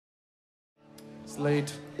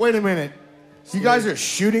Late. Wait a minute. You guys are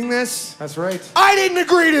shooting this? That's right. I didn't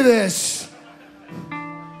agree to this!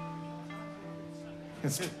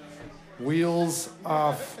 It's wheels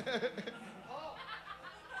off.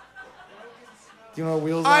 Do you know what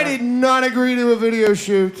wheels are? I did not agree to a video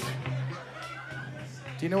shoot. Do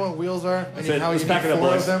you know what wheels are? And So how let's you pack need it up, 4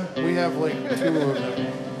 boys. of them? We have like 2 of them.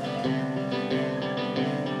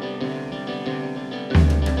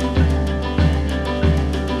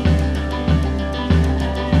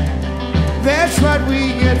 That's what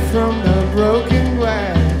we get from the broken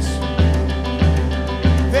glass.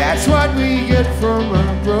 That's what we get from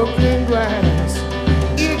a broken glass.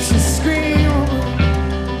 It's a scream.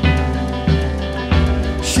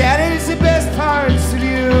 Shatters the best parts of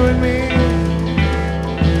you and me.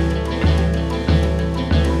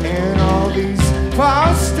 And all these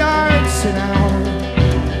false starts and our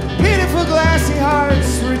pitiful glassy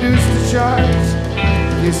hearts reduced to shards.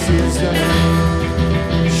 This is the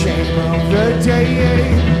shame of the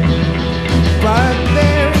day, but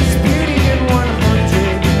there's beauty in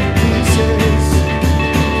 100 pieces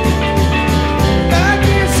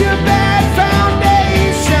against a bad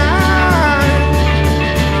foundation.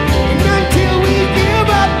 And until we give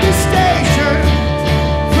up the station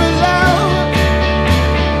for love,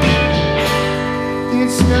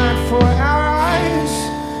 it's not for our eyes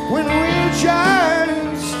when we're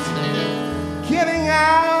just giving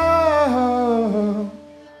out.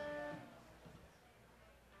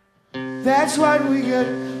 That's what we get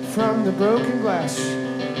from the broken glass.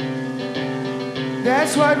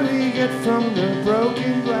 That's what we get from the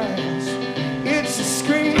broken glass. It's a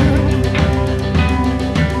scream.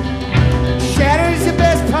 Shatters the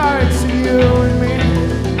best parts of you and me.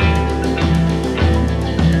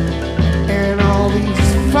 And all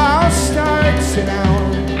these false starts and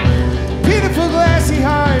our pitiful glassy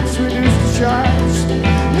hearts reduced to shards.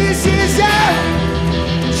 This is a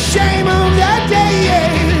shame of the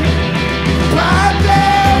day. But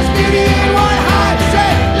there's beauty in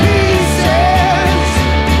 100 pieces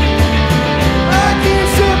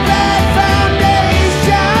against a bad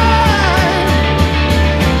foundation.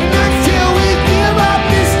 And until we give up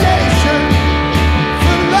this station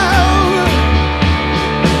for love,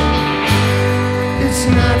 it's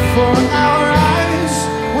not for our eyes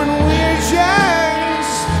when we're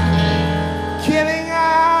just giving out.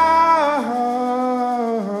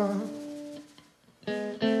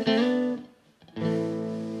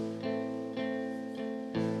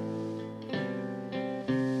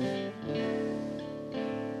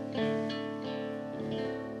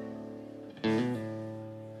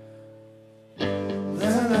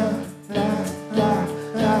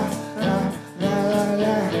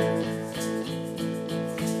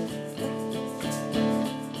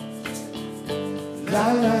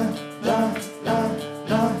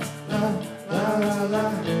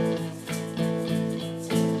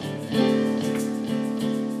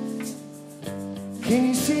 Can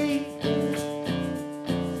you see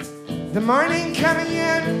the morning coming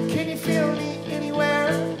in? Can you feel me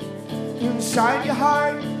anywhere inside your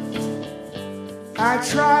heart? I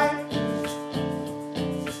try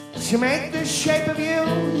to make the shape of you.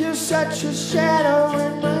 You're such a shadow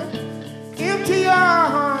in my empty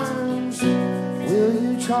arms. Will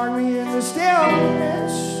you charm me in the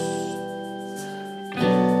stillness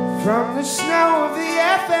from the snow of the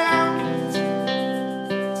FM?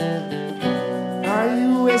 Are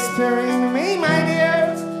you whispering to me, my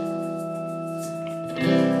dear,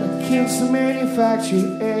 against the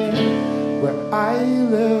manufactured air where I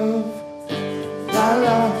live? La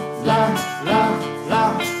la la la la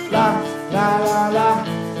la la la la.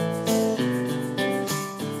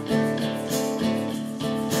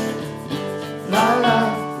 La la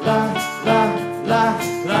la la la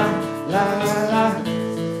la la la.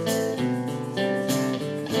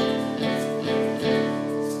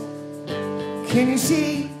 Can you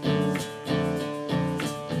see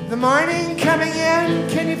the morning coming in?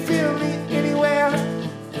 Can you feel me anywhere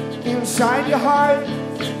inside your heart?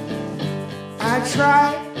 I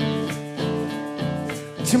try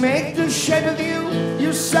to make the shape of you.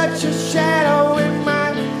 You're such a shadow in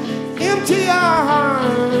my empty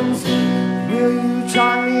arms. Will you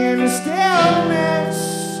charm me in the stillness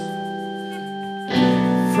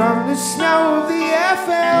from the snow of the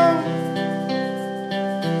FM?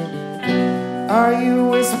 Are you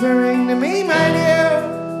whispering to me, my dear,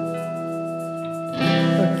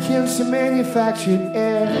 against the manufactured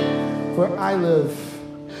air where I live?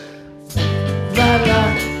 La la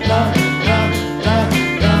la la la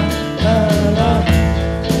la la la.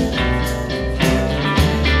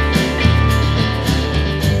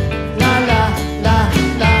 La la la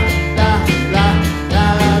la la la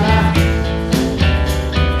la la.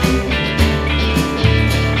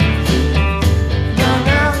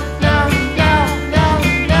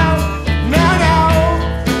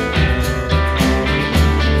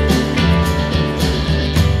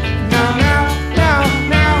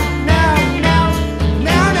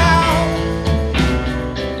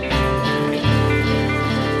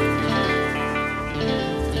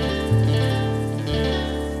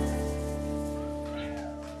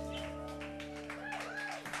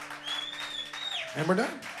 And we're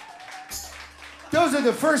done. Those are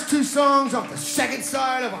the first two songs off the second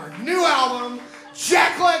side of our new album,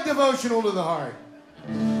 Jackleg Devotional to the Heart.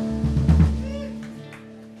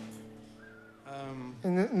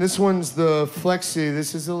 And this one's the Flexi.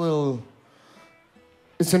 This is a little...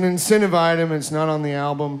 It's an incentive item. It's not on the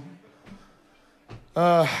album.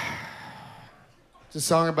 It's a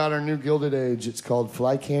song about our new Gilded Age. It's called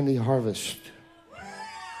Fly Candy Harvest.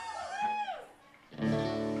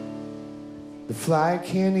 The fly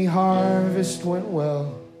candy harvest went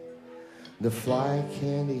well. The fly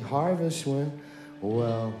candy harvest went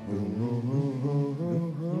well.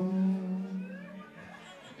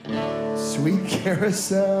 Sweet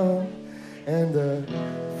carousel and the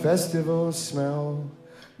festival smell.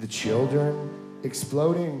 The children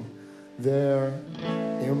exploding their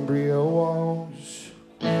embryo walls.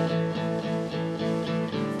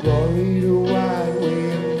 Glory to what we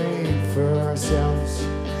have made for ourselves.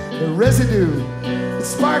 The residue, it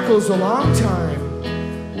sparkles a long time.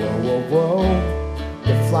 Whoa, whoa, whoa.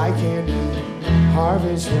 The fly candy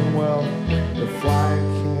harvest went well. The fly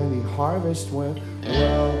candy harvest went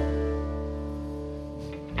well.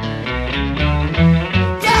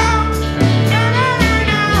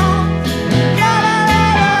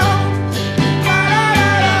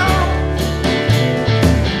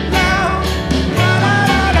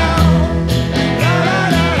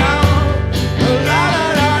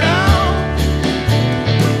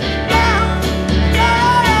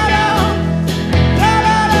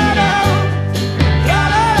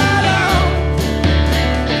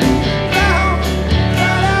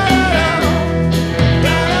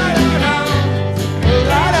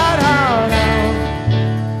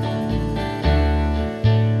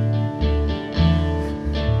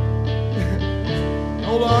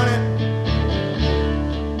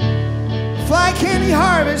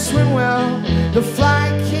 The fly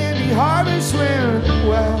candy harvest went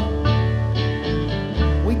well.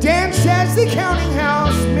 We danced as the counting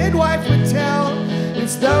house midwife would tell.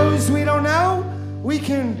 It's those we don't know we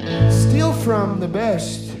can steal from the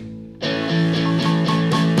best. Glory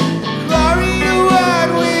to what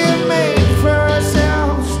we've made for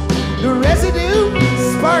ourselves. The residue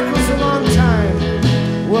sparkles a long time.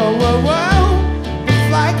 Whoa, whoa, whoa. The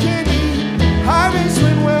fly candy harvest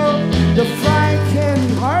went well. The fly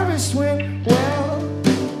candy harvest went well.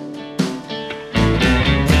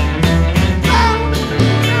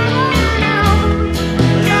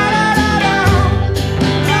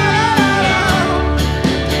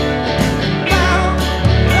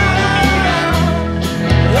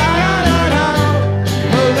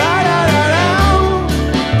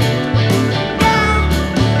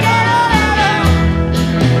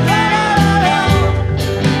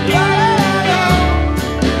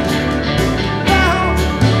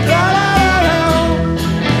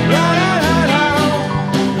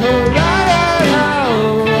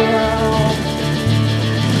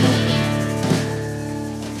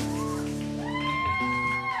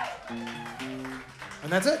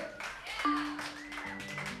 And that's it.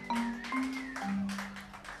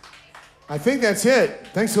 I think that's it.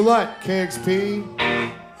 Thanks a lot, KEXP.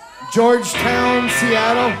 Georgetown,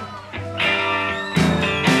 Seattle.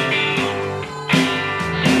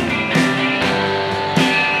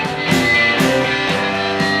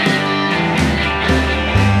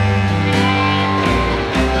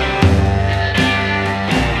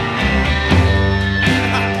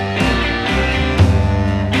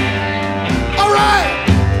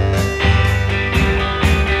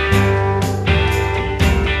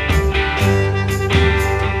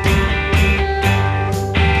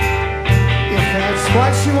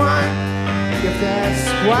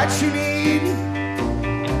 What you need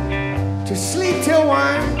to sleep till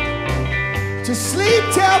 1, to sleep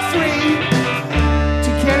till 3,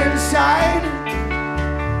 to get inside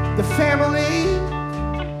the family,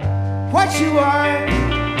 what you are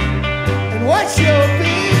and what you'll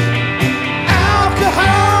be.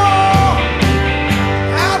 Alcohol,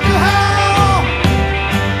 alcohol,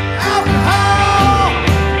 alcohol,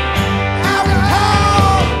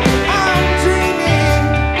 alcohol.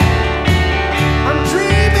 I'm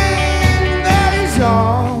dreaming, that is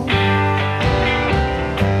all.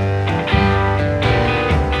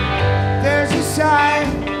 There's a side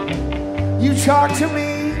you talk to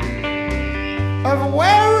me of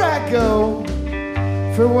where I go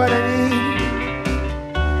for what I need.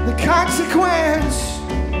 The consequence,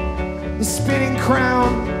 the spinning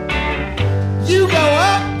crown. You go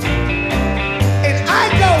up and I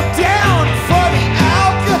go down for the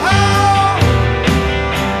alcohol.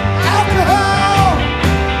 Alcohol,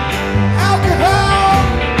 alcohol,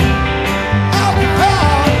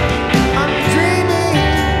 alcohol. I'm dreaming,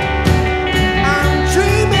 that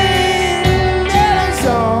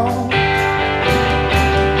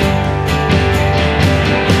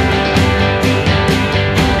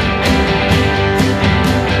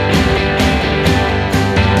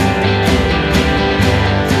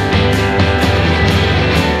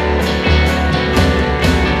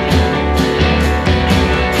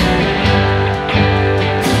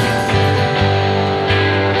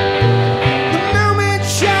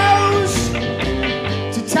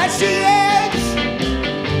As the edge,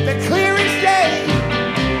 the clearest day,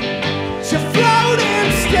 to float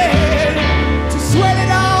instead, to sweat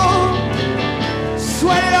it all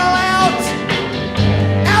out.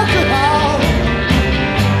 Alcohol,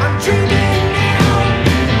 I'm dreaming now.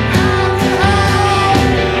 Alcohol,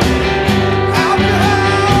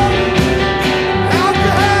 alcohol,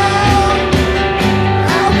 alcohol,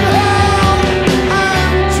 alcohol.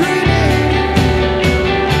 I'm dreaming.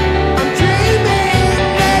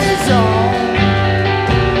 That is all.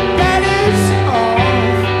 That is all.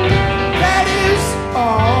 That is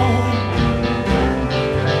all.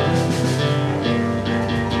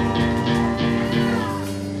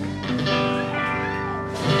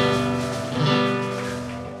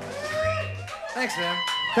 Thanks, man.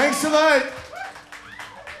 Thanks a lot.